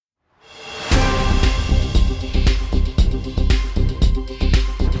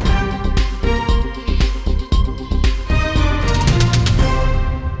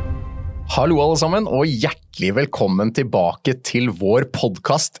Hallo alle sammen, og hjertelig velkommen tilbake til vår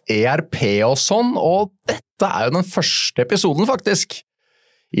podcast ERP og sånn, og dette jo den første episoden faktisk,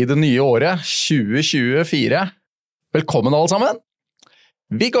 i det nye året 2024. Velkommen alle sammen!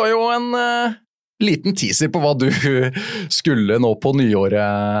 Vi ga jo en liten teaser på hva du skulle nå på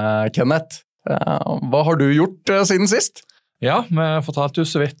nyåret, Kenneth. Hva har du gjort siden sist? Ja, vi fortalte jo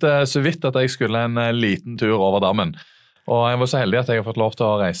så vidt at jeg skulle en liten tur over dammen. Og jeg var så heldig at jeg har fått lov til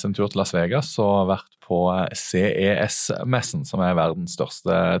å reise en tur til Las Vegas og vært på CES-messen, som verdens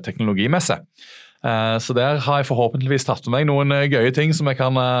største teknologimesse. Så der har jeg forhåpentligvis tatt med meg noen gøye ting som jeg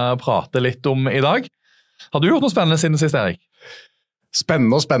kan prate litt om i dag. Har du gjort noe spennende siden sist, Eirik?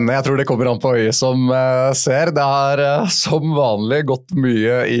 Spennende og spennende. Jeg tror det kommer an på øyet som ser. Det har som vanlig gått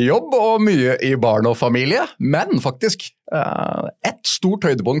mye i jobb og mye i barn og familie. Men faktisk, et stort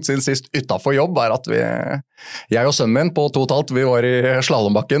høydepunkt siden sist utenfor jobb at jeg og sønnen min på 2,5 vi var i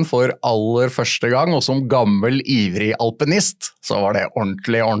slalombakken for aller første gang, og som gammel, ivrig alpinist, så var det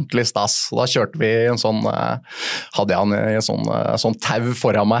ordentlig stas. Da kjørte vi en sånn, hadde jeg en sånn tau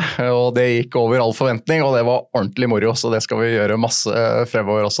foran meg, og det gikk over all forventning, og det var ordentlig moro, så det skal vi gjøre masse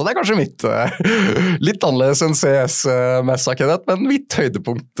fremover også. Det kanskje mitt litt annerledes enn CS-messa, Kenneth, men mitt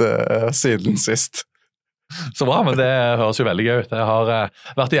høydepunkt siden sist. Så bra, men det høres jo veldig gøy ut. Jeg har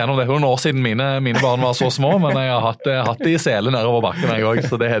vært igjennom det noen år siden mine barn var så små, men jeg har hatt det i sele nedover bakken jeg også,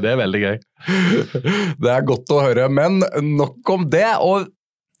 så det veldig gøy. Det godt å høre, men nok om det, og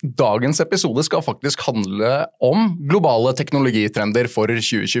dagens episode skal faktisk handle om globale teknologitrender for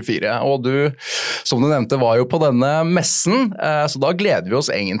 2024, og du, som du nevnte, var jo på denne messen, så da gleder vi oss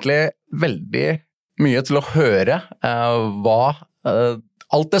egentlig veldig mye til å høre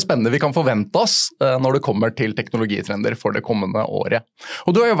alt det spennende vi kan forvente oss når det kommer til teknologitrender for det kommende året.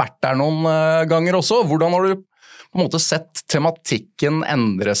 Og du har jo vært der noen ganger også. Hvordan har du på en måte sett tematikken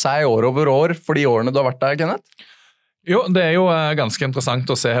endre seg år over år for de årene du har vært der, Kenneth? Jo, det jo ganske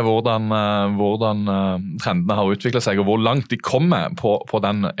interessant å se hvordan trendene har utviklet seg, og hvor langt de kommer på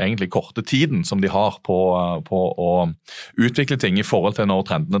den egentlig korte tiden som de har på å utvikle ting i forhold til når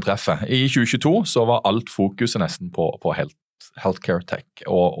trendene treffer. I 2022 så var alt fokuset nesten på healthcare tech,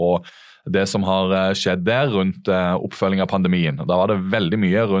 og det som har skjedd der rundt oppfølging av pandemien. Da var det veldig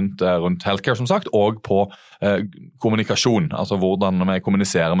mye rundt healthcare, som sagt, og på kommunikasjon, altså hvordan vi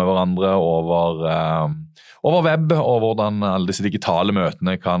kommuniserer med hverandre over web, og hvordan alle disse digitale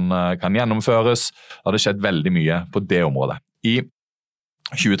møtene kan gjennomføres. Det hadde skjedd veldig mye på det området. I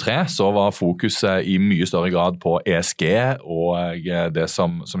 2023 så var fokuset i mye større grad på ESG og det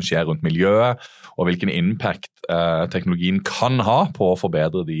som skjer rundt miljøet, og hvilken impact teknologien kan ha på å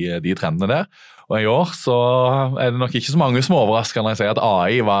forbedre de trendene der. Og i år så det nok ikke så mange som overrasker når jeg sier at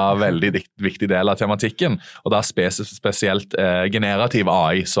AI var en veldig viktig del av tematikken, og da spesielt generativ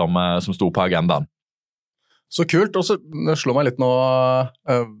AI som sto på agendaen. Så kult, og så slår meg litt nå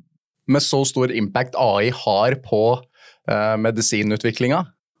med så stor impact AI har på medisinutviklinga.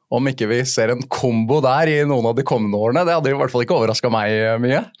 Om ikke vi ser en kombo der i noen av de kommende årene, det hadde i hvert fall ikke overrasket meg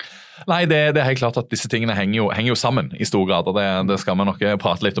mye. Nei, det helt klart at disse tingene henger jo sammen i stor grad, og det skal vi nok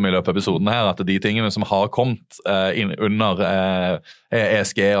prate litt om i løpet av episoden her, at de tingene som har kommet under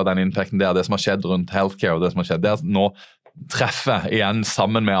ESG og den impacten der, det som har skjedd rundt healthcare og det som har skjedd der, nå treffer igjen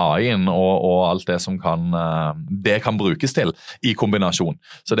sammen med AI-en og alt det som det kan brukes til i kombinasjon.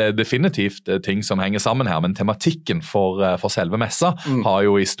 Så det definitivt ting som henger sammen her, men tematikken for selve messa har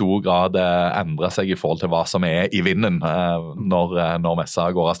jo i stor grad endret seg i forhold til hva som i vinden når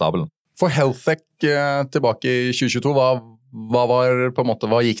messa går av stabelen. For HealthTech tilbake i 2022,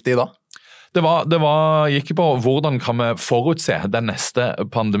 hva gikk det i da? Det gikk på hvordan kan vi forutse den neste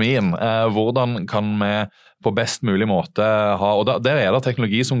pandemien, hvordan kan vi på best mulig måte ha, og der det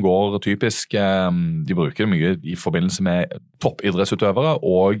teknologi som går typisk, de bruker det mye i forbindelse med toppidrettsutøvere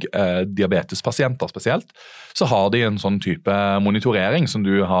og diabetespasienter spesielt, så har de en sånn type monitorering som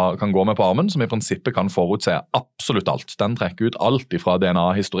du kan gå med på armen, som i prinsippet kan forutse absolutt alt. Den trekker ut alt fra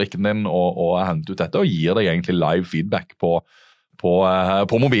DNA-historikken din og henter ut dette, og gir deg egentlig live feedback på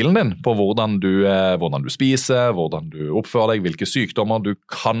mobilen din, på hvordan du spiser, hvordan du oppfører deg, hvilke sykdommer du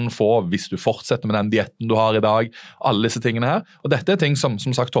kan få hvis du fortsetter med den dietten du har i dag, alle disse tingene her. Og dette ting som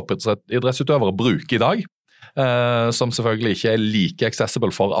sagt toppidrettsutøvere bruker i dag, som selvfølgelig ikke like accessible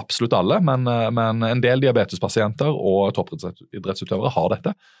for absolutt alle, men en del diabetespasienter og toppidrettsutøvere har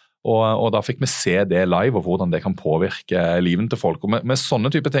dette. Og da fikk vi se det live, og hvordan det kan påvirke livet til folk. Og med sånne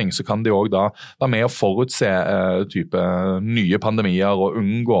type ting så kan de også da være med å forutse type nye pandemier og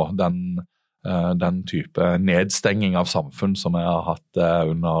unngå den type nedstenging av samfunn som vi har hatt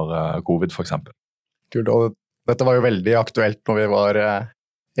under covid for eksempel. Kult, og dette var jo veldig aktuelt når vi var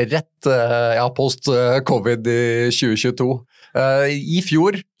post-covid i 2022. I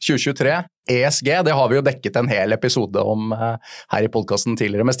fjor, 2023, ESG, det har vi jo dekket en hel episode om her i podcasten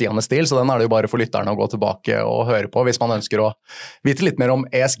tidligere med Stian Stil, så den er det jo bare for lytterne å gå tilbake og høre på hvis man ønsker å vite litt mer om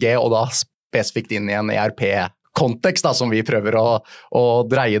ESG, og da spesifikt inn i en ERP-kontekst da, som vi prøver å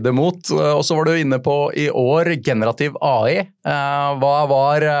dreie det mot. Og så var du inne på i år generativ AI. Hva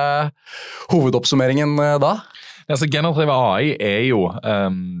var hovedoppsummeringen da? Altså, generativ AI er jo,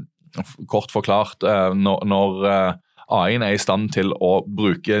 kort forklart, når AI-en er i stand til å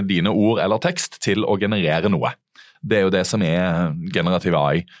bruke dine ord eller tekst til å generere noe. Det er jo det som er generativ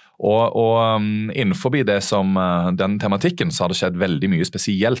AI. Og innenfor den tematikken så har det skjedd veldig mye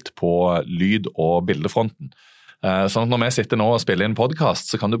spesielt på lyd- og bildefronten. Sånn at når vi sitter nå og spiller inn podcast,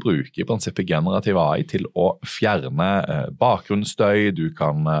 så kan du bruke i prinsippet generativ AI til å fjerne bakgrunnsstøy, du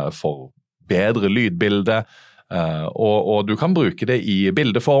kan forbedre lydbildet, og du kan bruke det i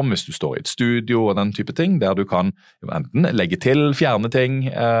bildeform hvis du står i et studio og den type ting, der du kan enten legge til, fjerne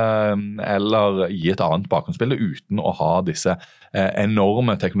ting, eller gi et annet bakgrunnsbilde uten å ha disse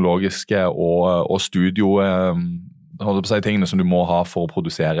enorme teknologiske og studio tingene som du må ha for å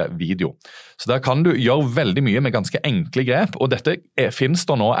produsere video. Så der kan du gjøre veldig mye med ganske enkle grep, og dette finnes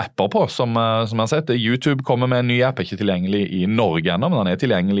det nå apper på, som jeg har sett. YouTube kommer med en ny app, ikke tilgjengelig i Norge ennå, men den er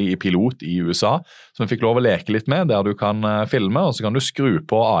tilgjengelig i pilot i USA, som vi fikk lov å leke litt med, der du kan filme, og så kan du skru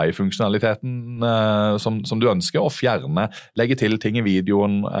på AI-funksjonaliteten som du ønsker, og legge til ting i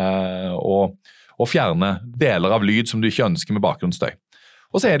videoen, og fjerne deler av lyd som du ikke ønsker med bakgrunnsstøy.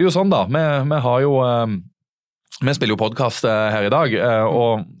 Og så er det jo sånn da, vi spiller jo podcast her i dag,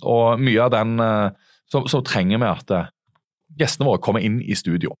 og mye av den så trenger vi at gjestene våre kommer inn i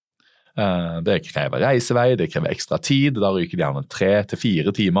studio. Det krever reisevei, det krever ekstra tid, da ryker det gjerne 3 til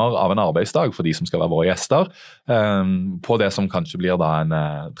 4 timer av en arbeidsdag for de som skal være våre gjester, på det som kanskje blir da en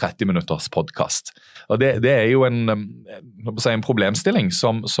 30 minutters podcast. Og det er jo en problemstilling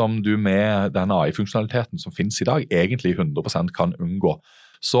som du med den AI-funksjonaliteten som finnes i dag egentlig 100% kan unngå.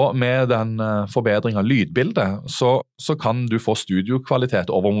 Så med den forbedring av lydbildet, så kan du få studiokvalitet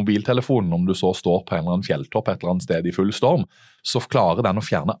over mobiltelefonen om du så står på en eller annen fjelltopp et eller annet sted i full storm, så klarer den å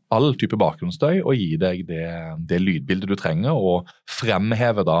fjerne all type bakgrunnsstøy og gi deg det lydbildet du trenger, og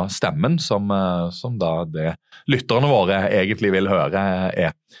fremheve da stemmen som da det lytterne våre egentlig vil høre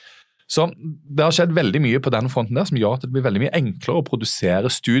er. Så det har skjedd veldig mye på den fronten der som gjør at det blir veldig mye enklere å produsere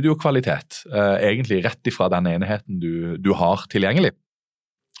studiokvalitet, egentlig rett ifra den enheten du har tilgjengelig.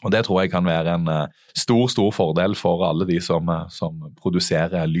 Og det tror jeg kan være en stor fordel for alle de som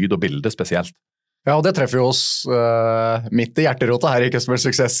produserer lyd og bilde spesielt. Ja, og det treffer jo oss midt i hjerterota her i Customer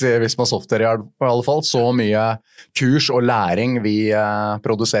Success i Visma Software i alle fall. Så mye kurs og læring vi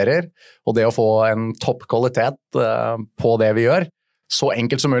produserer, og det å få en topp kvalitet på det vi gjør, så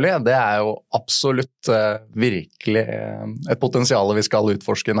enkelt som mulig, det er jo absolutt virkelig et potensial vi skal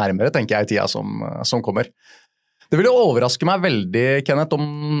utforske nærmere, tenker jeg, i tida som kommer. Det vil jo overraske meg veldig, Kenneth,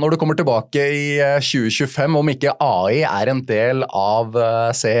 når du kommer tilbake i 2025, om ikke AI er en del av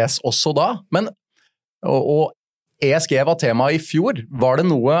CS også da. Men, og ESG var tema i fjor. Var det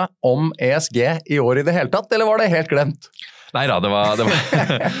noe om ESG i år i det hele tatt, eller var det helt glemt? Neida, det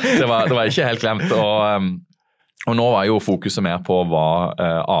var ikke helt glemt, og nå er jo fokuset mer på hva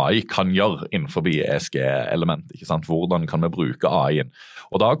AI kan gjøre innenfor ESG-element, ikke sant? Hvordan kan vi bruke AI-en?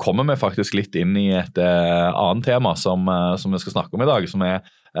 Og da kommer vi faktisk litt inn i et annet tema som vi skal snakke om i dag, som er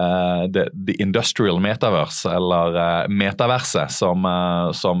the industrial metaverse, eller metaverset,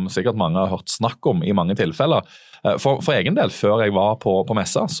 som sikkert mange har hørt snakk om i mange tilfeller. For egen del, før jeg var på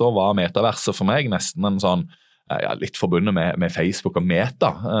messa, så var metaverset for meg nesten en sånn, litt forbundet med Facebook og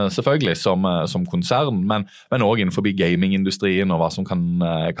Meta, selvfølgelig, som konsern, men også innenfor gamingindustrien og hva som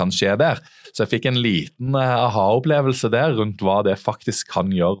kan skje der. Så jeg fikk en liten aha-opplevelse der rundt hva det faktisk kan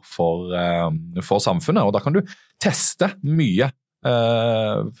gjøre for samfunnet, og da kan du teste mye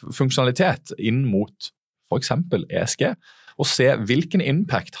funksjonalitet inn mot for eksempel ESG, og se hvilken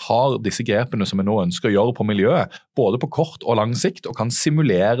impact har disse grepene som vi nå ønsker å gjøre på miljøet, både på kort og lang sikt, og kan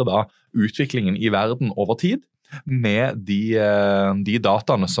simulere da utviklingen i verden over tid, med de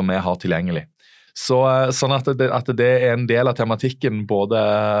dataene som vi har tilgjengelig. Sånn at det er en del av tematikken både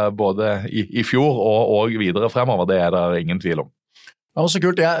i fjor og videre fremover, det er det ingen tvil om. Ja, så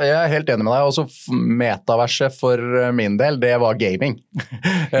kult. Jeg er helt enig med deg. Også metaverset for min del, det var gaming.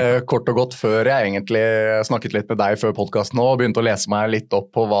 Kort og godt før jeg egentlig snakket litt med deg før podcasten og begynte å lese meg litt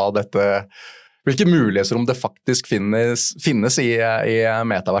opp på hvilke muligheter det faktisk finnes i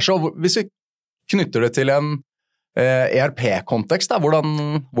metaverset. Og hvis vi knytter det til en ERP-kontekst,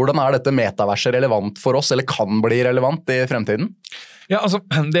 hvordan dette metaverset relevant for oss, eller kan bli relevant i fremtiden? Ja, altså,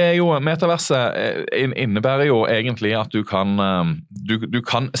 metaverset innebærer jo egentlig at du kan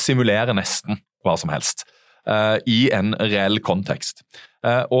simulere nesten hva som helst i en reell kontekst.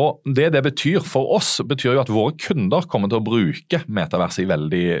 Og det betyr for oss, betyr jo at våre kunder kommer til å bruke metaverset i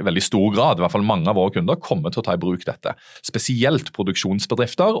veldig, veldig stor grad. I hvert fall mange av våre kunder kommer til å ta i bruk dette. Spesielt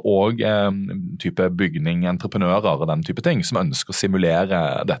produksjonsbedrifter og type bygning, entreprenører og den type ting som ønsker å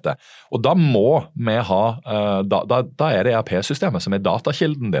simulere dette. Og da må vi ha, da det ERP-systemet som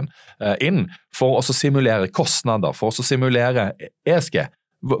datakilden din inn for å simulere kostnader, for å simulere ESG.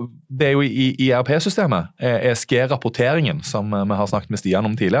 Det jo i ERP-systemet, ESG-rapporteringen som vi har snakket med Stian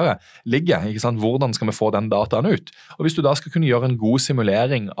om tidligere, ligger, ikke sant? Hvordan skal vi få den dataen ut? Og hvis du da skal kunne gjøre en god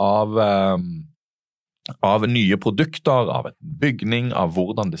simulering av nye produkter, av en bygning, av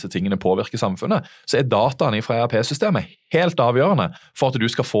hvordan disse tingene påvirker samfunnet, så dataen fra ERP-systemet helt avgjørende for at du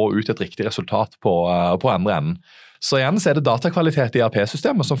skal få ut et riktig resultat på andre enden. Så igjen så det datakvalitet i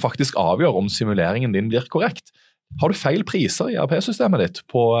ERP-systemet som faktisk avgjør om simuleringen din blir korrekt. Har du feil priser i ERP-systemet ditt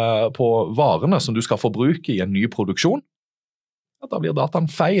på varene som du skal forbruke i en ny produksjon, da blir dataen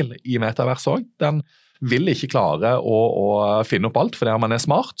feil i metaverset også. Den vil ikke klare å finne opp alt, for når man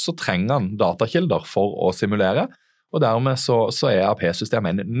smart, så trenger man datakilder for å simulere, og dermed så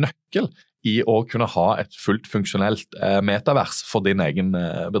ERP-systemet en nøkkel i å kunne ha et fullt funksjonelt metavers for din egen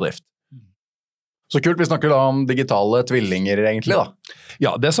bedrift. Så kult, vi snakker da om digitale tvillinger egentlig da.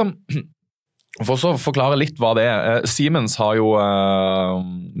 Ja, det som... For å forklare litt hva det Siemens har jo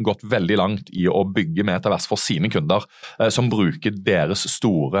gått veldig langt i å bygge metavers for sine kunder som bruker deres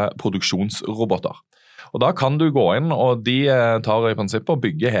store produksjonsroboter. Og da kan du gå inn, og de tar i prinsippet og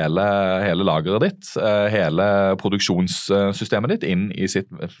bygger hele lageret ditt, hele produksjonssystemet ditt inn i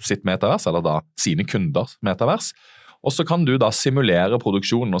sitt metavers, eller da sine kunders metavers. Og så kan du da simulere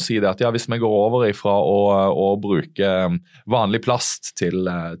produksjonen og si det at ja, hvis vi går over ifra å bruke vanlig plast til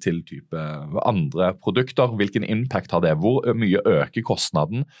type andre produkter, hvilken impact har det? Hvor mye øker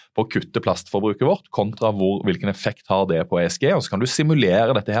kostnaden på å kutte plastforbruket vårt, kontra hvilken effekt har det på ESG? Og så kan du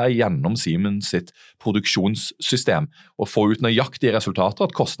simulere dette her gjennom Siemens sitt produksjonssystem og få ut nøyaktige resultater,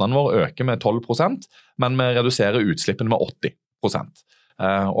 at kostnaden vår øker med 12%, men vi reduserer utslippene med 80%,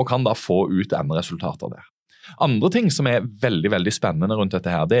 og kan da få ut resultater der. Andre ting som veldig, veldig spennende rundt dette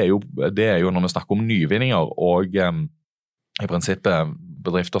her, det jo når vi snakker om nyvinninger og i prinsippet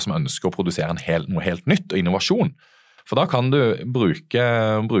bedrifter som ønsker å produsere noe helt nytt og innovasjon. For da kan du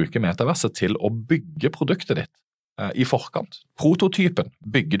bruke metaverset til å bygge produktet ditt i forkant. Prototypen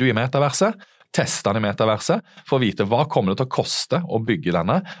bygger du i metaverset, tester den i metaverset for å vite hva kommer det til å koste å bygge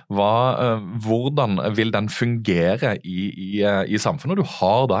denne, hvordan vil den fungere i samfunnet. Du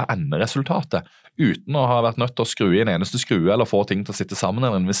har da enderesultatet uten å ha vært nødt til å skru i en eneste skrue eller få ting til å sitte sammen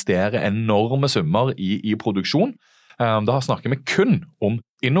eller investere enorme summer i produksjon. Da snakker vi kun om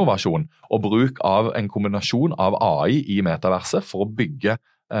innovasjon og bruk av en kombinasjon av AI i metaverset for å bygge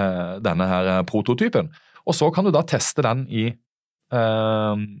denne her prototypen. Og så kan du da teste den i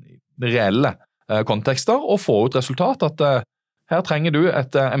reelle kontekster og få ut resultat at her trenger du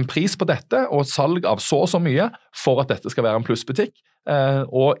en pris på dette og et salg av så og så mye for at dette skal være en plussbutikk,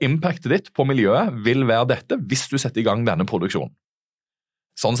 og impactet ditt på miljøet vil være dette hvis du setter i gang denne produksjonen.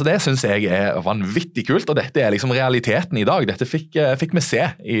 Sånn så det synes jeg vanvittig kult, og dette liksom realiteten i dag. Dette fikk vi se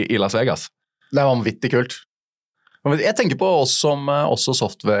i Las Vegas. Det vanvittig kult. Jeg tenker på oss som også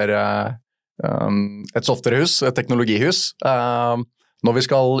software, et softwarehus, et teknologihus. Når vi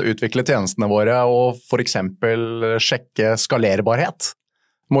skal utvikle tjenestene våre og for eksempel sjekke skalerbarhet,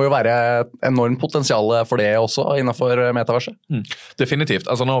 må jo være enormt potensial for det også innenfor metaverset. Definitivt.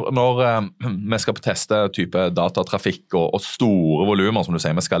 Altså når vi skal teste type datatrafikk og store volumer, som du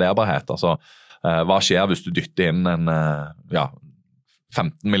sier, med skalerbarhet, altså hva skjer hvis du dytter inn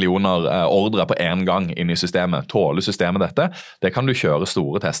 15 millioner ordre på en gang inn i systemet? Tåler systemet dette? Det kan du kjøre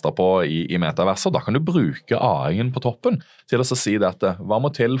store tester på i metaverset. Da kan du bruke AI-en på toppen til å si at hva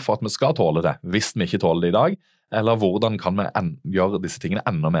må til for at vi skal tåle det, hvis vi ikke tåler det i dag? Eller hvordan kan vi gjøre disse tingene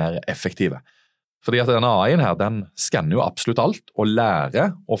enda mer effektive? Fordi at denne AI-en her, den skanner jo absolutt alt og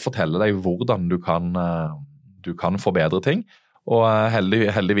lærer å fortelle deg hvordan du kan forbedre ting. Og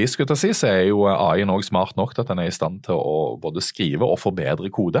heldigvis skulle jeg si, så jo AI-en også smart nok til at den i stand til å både skrive og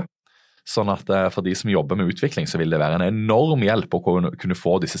forbedre kode. Sånn at for de som jobber med utvikling, så vil det være en enorm hjelp å kunne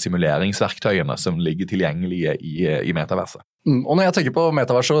få disse simuleringsverktøyene som ligger tilgjengelige i metaverset. Og når jeg tenker på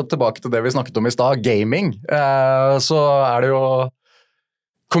metaverset, tilbake til det vi snakket om i stad, gaming, så det jo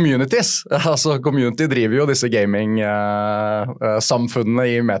communities. Altså community driver jo disse gaming-samfunnene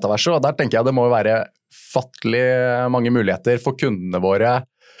i metaverset, og der tenker jeg det må være ufattelig mange muligheter for kundene våre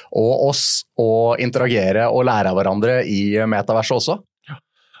og oss å interagere og lære av hverandre i metaverset også.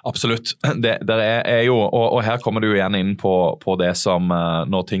 Absolutt. Det er jo, og her kommer du jo igjen inn på det som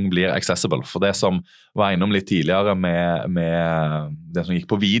når ting blir accessible. For det som var innom litt tidligere med det som gikk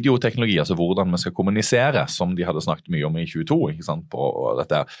på videoteknologi, altså hvordan vi skal kommunisere, som de hadde snakket mye om i 22, ikke sant, på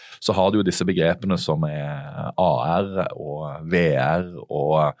dette, så har du jo disse begrepene som AR og VR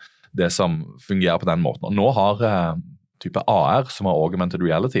og det som fungerer på den måten. Og nå har type AR, som er augmented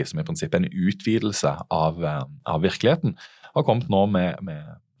reality, som i prinsippet en utvidelse av virkeligheten, har kommet nå med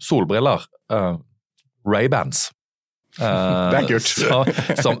solbriller, Ray-Bans. Det kult.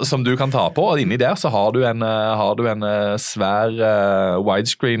 Som du kan ta på, og inni der så har du en svær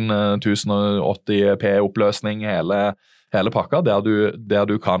widescreen 1080p oppløsning hele pakka, der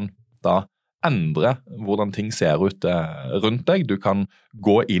du kan da endre hvordan ting ser ut rundt deg. Du kan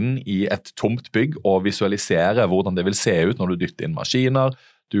gå inn i et tomt bygg og visualisere hvordan det vil se ut når du dytter inn maskiner.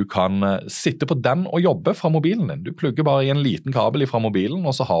 Du kan sitte på den og jobbe fra mobilen din. Du plugger bare i en liten kabel fra mobilen,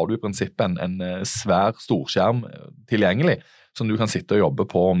 og så har du i prinsippet en svær storskjerm tilgjengelig, som du kan sitte og jobbe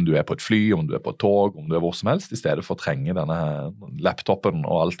på om du på et fly, om du på et tog, om du hvor som helst, i stedet for å trenge denne laptopen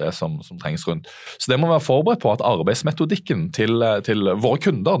og alt det som trengs rundt. Så det må være forberedt på at arbeidsmetodikken til våre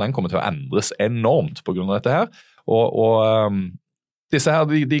kunder, den kommer til å endres enormt på grunn av dette her. Og disse her,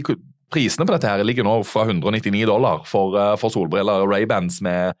 de prisene på dette her ligger nå fra $199 for solbriller Ray-Bans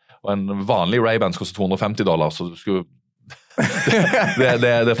og en vanlig Ray-Bans koster $250, så du skulle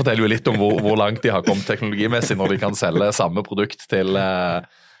det forteller jo litt om hvor langt de har kommet teknologimessig når de kan selge samme produkt til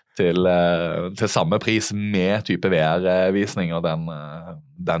samme pris med type VR-visning og den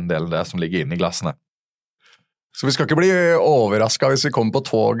delen der som ligger inne i glassene. Så vi skal ikke bli overrasket hvis vi kommer på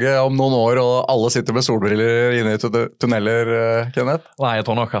toget om noen år og alle sitter med solbriller inne i tunneler, Kenneth? Nei, jeg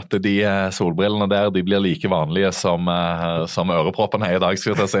tror nok at de solbrillene der, de blir like vanlige som øreproppen i dag,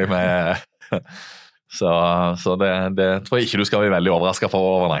 skulle jeg si med. Så det tror jeg ikke du skal bli veldig overrasket for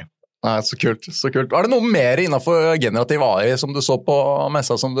over, nei. Nei, så kult, så kult. Er det noe mer innenfor generativ AI som du så på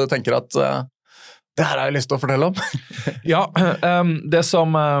messa som du tenker at det her har jeg lyst til å fortelle om? Ja, det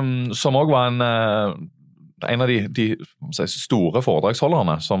som også var en av de store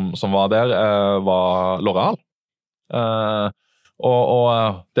foredragsholderne som var der, var L'Oreal. Og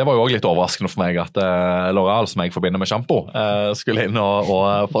det var jo også litt overraskende for meg at L'Oreal, som jeg forbinder med shampoo, skulle inn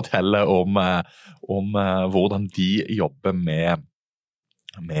og fortelle om hvordan de jobber med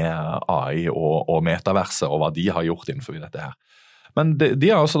AI og metaverset, og hva de har gjort innenfor dette her. Men de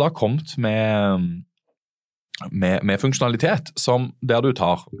har altså da kommet med funksjonalitet der du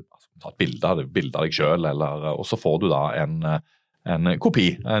tar et bilde av deg selv, og så får du da en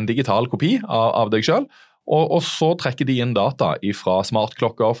kopi, en digital kopi av deg selv, og så trekker de inn data fra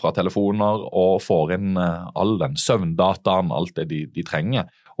smartklokker, fra telefoner, og får inn all den søvndataen, alt det de trenger,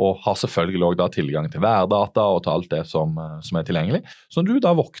 og har selvfølgelig også da tilgang til værdata og til alt det som tilgjengelig. Så når du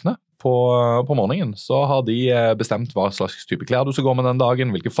da våkner på morgenen, så har de bestemt hva slags type klær du skal gå med den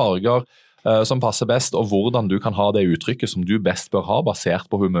dagen, hvilke farger som passer best, og hvordan du kan ha det uttrykket som du best bør ha, basert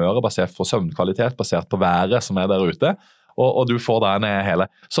på humøret, basert på søvnkvalitet, basert på været som der ute, og du får den hele.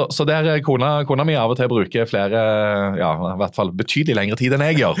 Så der kona mi av og til bruker flere, ja, i hvert fall betydelig lengre tid enn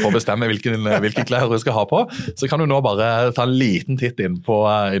jeg gjør, for å bestemme hvilke klær du skal ha på, så kan du nå bare ta en liten titt inn på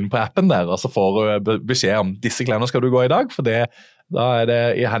appen der, og så får du beskjed om disse klærne skal du gå i dag, for da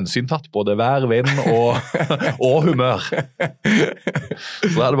det i hensyn tatt både vær, vind og humør.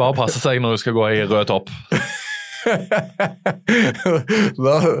 Så da det bare å passe seg når du skal gå i rød topp.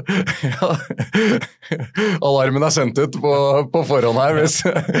 Alarmen sendt ut på forhånd her hvis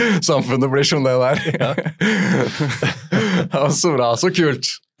samfunnet blir som det der. Ja, så bra, så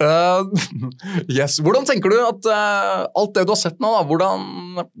kult. Yes. Hvordan tenker du at alt det du har sett nå, hvordan...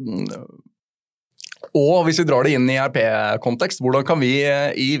 Og hvis vi drar det inn i ERP-kontekst, hvordan kan vi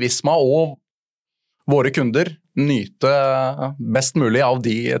i Visma og våre kunder nyte best mulig av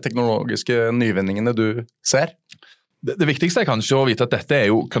de teknologiske nyvinningene du ser? Det viktigste kanskje å vite at dette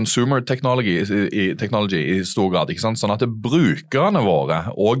jo consumer technology i stor grad, ikke sant? Sånn at brukerne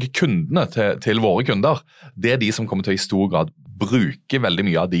våre og kundene til våre kunder, det de som kommer til å i stor grad bruke veldig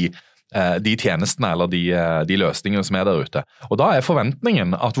mye av de tjenestene eller de løsningene som der ute. Og da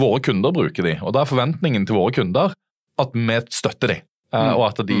forventningen at våre kunder bruker de, og da forventningen til våre kunder at vi støtter de, og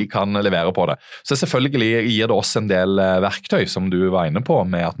at de kan levere på det. Så selvfølgelig gir det oss en del verktøy som du var inne på,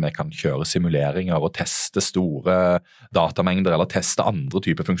 med at vi kan kjøre simuleringer og teste store datamengder, eller teste andre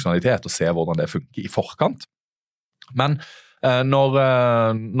typer funksjonalitet og se hvordan det funker i forkant. Men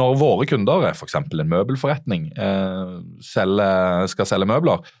Når våre kunder, for eksempel en møbelforretning, skal selge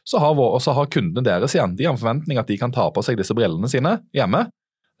møbler, så har kundene deres igjen, de har en forventning at de kan ta på seg disse brillene sine hjemme,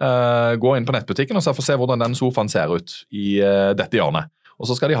 gå inn på nettbutikken og så få se hvordan den sofaen ser ut i dette hjørnet. Og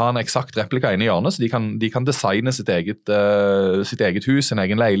så skal de ha en eksakt replika inne i hjørnet, så de kan designe sitt eget hus, sin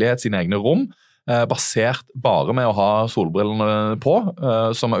egen leilighet, sine egne rom, basert bare med å ha solbrillene på,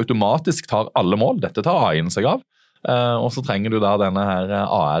 som automatisk tar alle mål. Dette tar AI-en seg av. Og så trenger du da denne her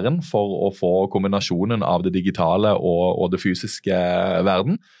AR-en for å få kombinasjonen av det digitale og det fysiske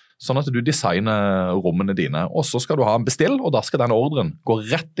verden, sånn at du designer rommene dine. Og så skal du ha en bestill, og da skal den ordren gå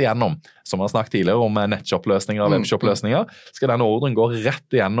rett igjennom, som vi har snakket tidligere om netshop-løsninger og webshop-løsninger, skal den ordren gå rett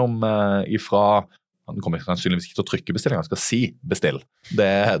igjennom ifra, han kommer sannsynligvis ikke til å trykke bestilling, han skal si bestill. Det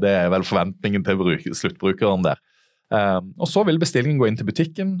er vel forventningen til sluttbrukeren der. Og så vil bestillingen gå inn til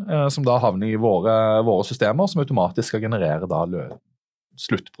butikken, som da havner i våre systemer, som automatisk skal generere da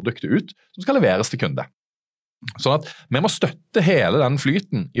sluttproduktet ut, som skal leveres til kunde. Sånn at vi må støtte hele den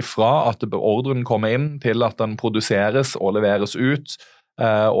flyten ifra at ordren kommer inn til at den produseres og leveres ut,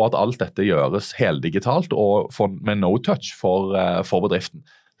 og at alt dette gjøres heldigitalt og med no touch for bedriften.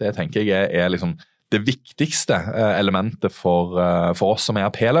 Det tenker jeg er liksom det viktigste elementet for oss som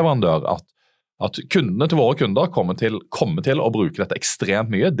ERP-leverandør, at kundene til våre kunder kommer til å bruke dette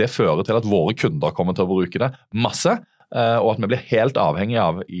ekstremt mye. Det fører til at våre kunder kommer til å bruke det masse, og at vi blir helt avhengige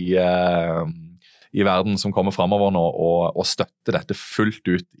av i verden som kommer fremover nå, og støtte dette fullt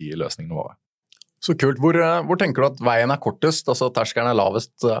ut i løsningene våre. Så kult. Hvor tenker du at veien er kortest, altså terskelen er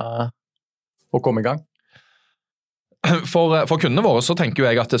lavest å komme i gang? For kundene våre så tenker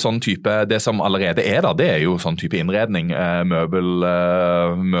jeg at det som allerede er da, det er jo sånn type innredning,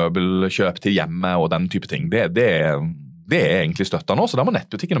 møbelkjøp til hjemme og den type ting. Det er egentlig støtta nå, så da må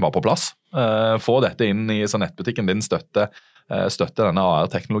nettbutikkene være på plass. Få dette inn i så nettbutikken din støtte denne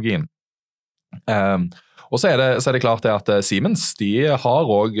AR-teknologien. Og så er det klart det at Siemens, de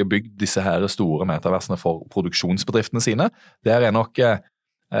har også bygd disse her store metaversene for produksjonsbedriftene sine. Der er nok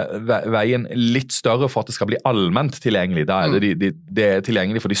veien litt større for at det skal bli allment tilgjengelig. Da er det er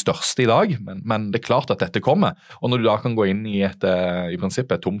tilgjengelig for de største i dag, men det er klart at dette kommer. Og når du da kan gå inn i i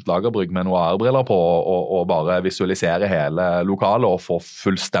prinsippet et tomt lagerbrygg med noen AR-briller på og bare visualisere hele lokalet og få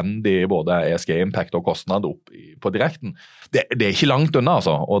fullstendig både ESG-impact og kostnad opp på direkten, det er ikke langt unna,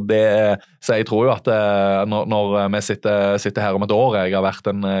 altså. Så jeg tror jo at når vi sitter her om et år, jeg har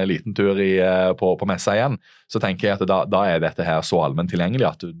vært en liten tur på messa igjen, så tenker jeg at da er dette her så allment tilgjengelig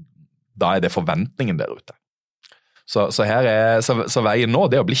at da er det forventningen der ute. Så veien nå,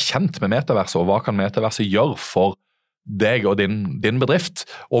 det er å bli kjent med metaverset, og hva kan metaverset gjøre for deg og din bedrift,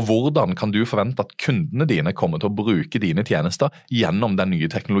 og hvordan kan du forvente at kundene dine kommer til å bruke dine tjenester gjennom den nye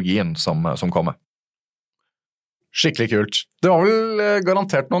teknologien som kommer. Skikkelig kult. Det var vel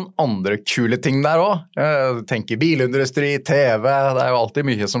garantert noen andre kule ting der også. Jeg tenker bilindustri, TV, det er jo alltid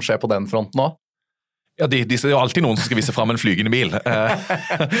mye som skjer på den fronten også. Ja, det er jo alltid noen som skal vise frem en flygende bil.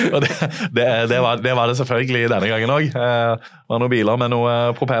 Og det var det selvfølgelig denne gangen også. Det var noen biler med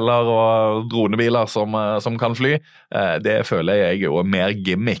noen propeller og dronebiler som kan fly. Det føler jeg jo mer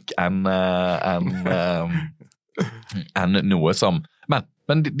gimmick enn noe som...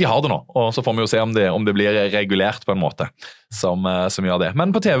 Men de har det nå, og så får vi jo se om det blir regulert på en måte som gjør det.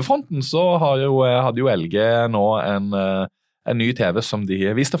 Men på TV-fronten så hadde jo LG nå en ny TV som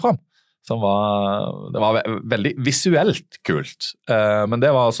de viste frem. Det var veldig visuelt kult, men det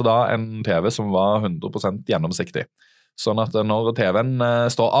var altså da en TV som var 100% gjennomsiktig. Sånn at når TV-en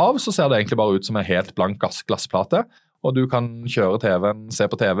står av, så ser det egentlig bare ut som en helt blank glassplate, og du kan se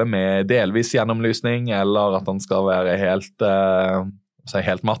på TV med delvis gjennomlysning, eller at den skal være helt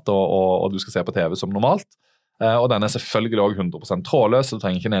matt, og du skal se på TV som normalt. Og den er selvfølgelig også 100% trådløs, så du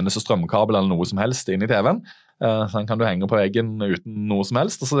trenger ikke en eneste strømkabel eller noe som helst inn i TV-en. Så den kan du henge på veggen uten noe som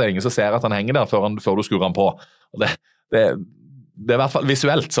helst, og så er det ingen som ser at den henger der før du skrur den på. Og det er i hvert fall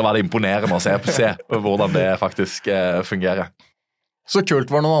visuelt så var det imponerende å se hvordan det faktisk fungerer. Så kult.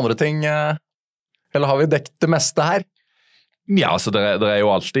 Var det noen andre ting, eller har vi dekket det meste her? Ja, så det er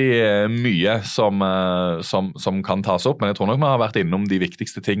jo alltid mye som kan tas opp, men jeg tror nok vi har vært innom de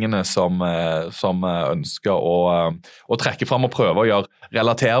viktigste tingene som ønsker å trekke frem og prøve å gjøre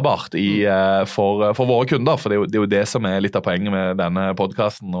relaterbart for våre kunder, for det er jo det som er litt av poenget med denne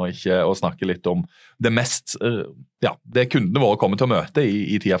podcasten, og ikke å snakke litt om det kundene våre kommer til å møte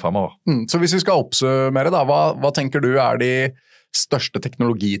i tida fremover. Så hvis vi skal oppsummere da, hva tenker du er de største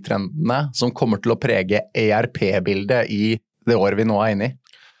teknologitrendene som kommer til å prege ERP-bildet i det året vi nå er inne i?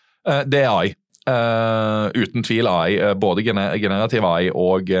 Det er AI. Uten tvil AI, både generativ AI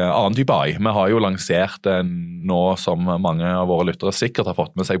og annen type AI. Vi har jo lansert nå, som mange av våre lyttere sikkert har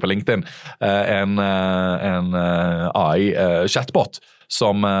fått med seg på LinkedIn, en AI-chatbot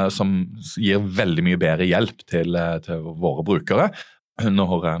som gir veldig mye bedre hjelp til våre brukere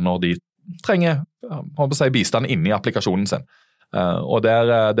når de trenger bistand inne i applikasjonen sin. Og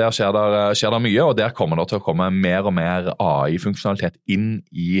der skjer det mye, og der kommer det til å komme mer og mer AI-funksjonalitet inn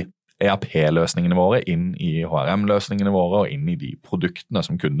i ERP-løsningene våre, inn i HRM-løsningene våre og inn i de produktene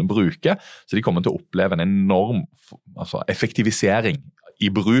som kundene bruker. Så de kommer til å oppleve en enorm effektivisering i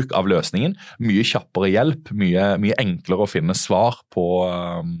bruk av løsningen. Mye kjappere hjelp, mye enklere å finne svar på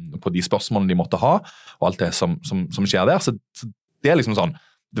de spørsmålene de måtte ha, og alt det som skjer der. Så det liksom sånn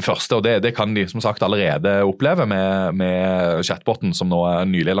det første, og det kan de som sagt allerede oppleve med chatboten som nå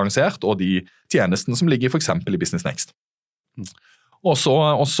nylig lansert, og de tjenestene som ligger for eksempel i Business Next. Og så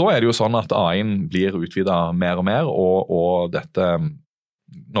det jo sånn at AI-en blir utvidet mer og mer, og dette,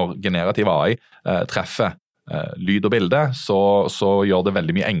 når generativ AI treffer lyd og bilde, så gjør det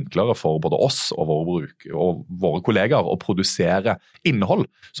veldig mye enklere for både oss og våre kollegaer å produsere innhold,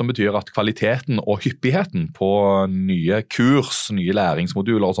 som betyr at kvaliteten og hyppigheten på nye kurs, nye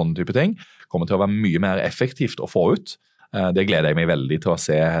læringsmoduler og sånne type ting, kommer til å være mye mer effektivt å få ut. Det gleder jeg meg veldig til å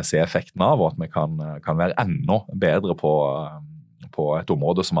se effekten av, og at vi kan være enda bedre på et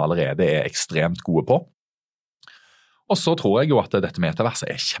område som allerede ekstremt gode på. Og så tror jeg jo at dette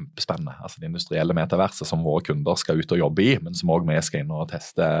metaverset kjempespennende. Altså det industrielle metaverset som våre kunder skal ut og jobbe i, men som også vi skal inn og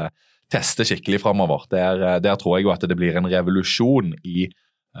teste skikkelig fremover. Der tror jeg jo at det blir en revolusjon i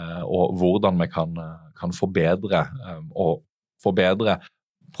og hvordan vi kan forbedre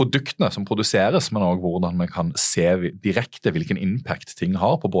produktene som produseres, men også hvordan vi kan se direkte hvilken impact ting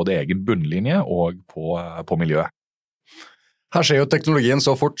har på både egen bunnlinje og på miljøet. Her skjer jo teknologien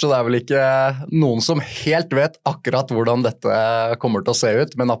så fort, så det vel ikke noen som helt vet akkurat hvordan dette kommer til å se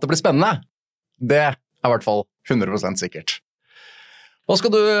ut, men at det blir spennende, det i hvert fall 100% sikkert. Hva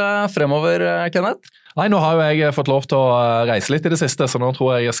skal du fremover, Kenneth? Nei, nå har jo jeg fått lov til å reise litt i det siste, så nå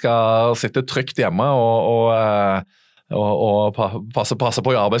tror jeg skal sitte trygt hjemme og passe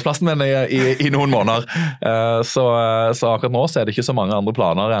på arbeidsplassen min i noen måneder. Så akkurat nå så det ikke så mange andre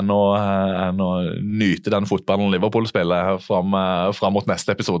planer enn å nyte den fotballen Liverpool spiller fram mot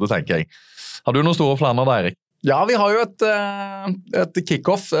neste episode, tenker jeg. Har du noen store planer da, Eirik? Ja, vi har jo et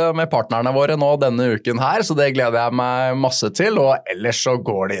kick-off med partnerne våre nå denne uken her, så det gleder jeg meg masse til, og ellers så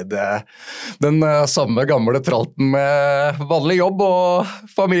går det i den samme gamle tralten med vanlig jobb og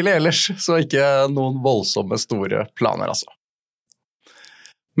familie ellers, så ikke noen voldsomme store planer altså.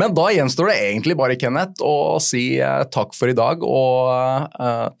 Men da gjenstår det egentlig bare, Kenneth, å si takk for i dag, og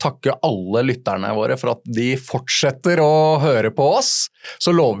takke alle lytterne våre for at de fortsetter å høre på oss.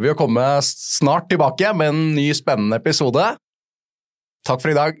 Så lover vi å komme snart tilbake med en ny spennende episode. Takk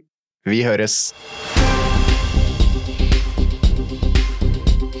for i dag. Vi høres.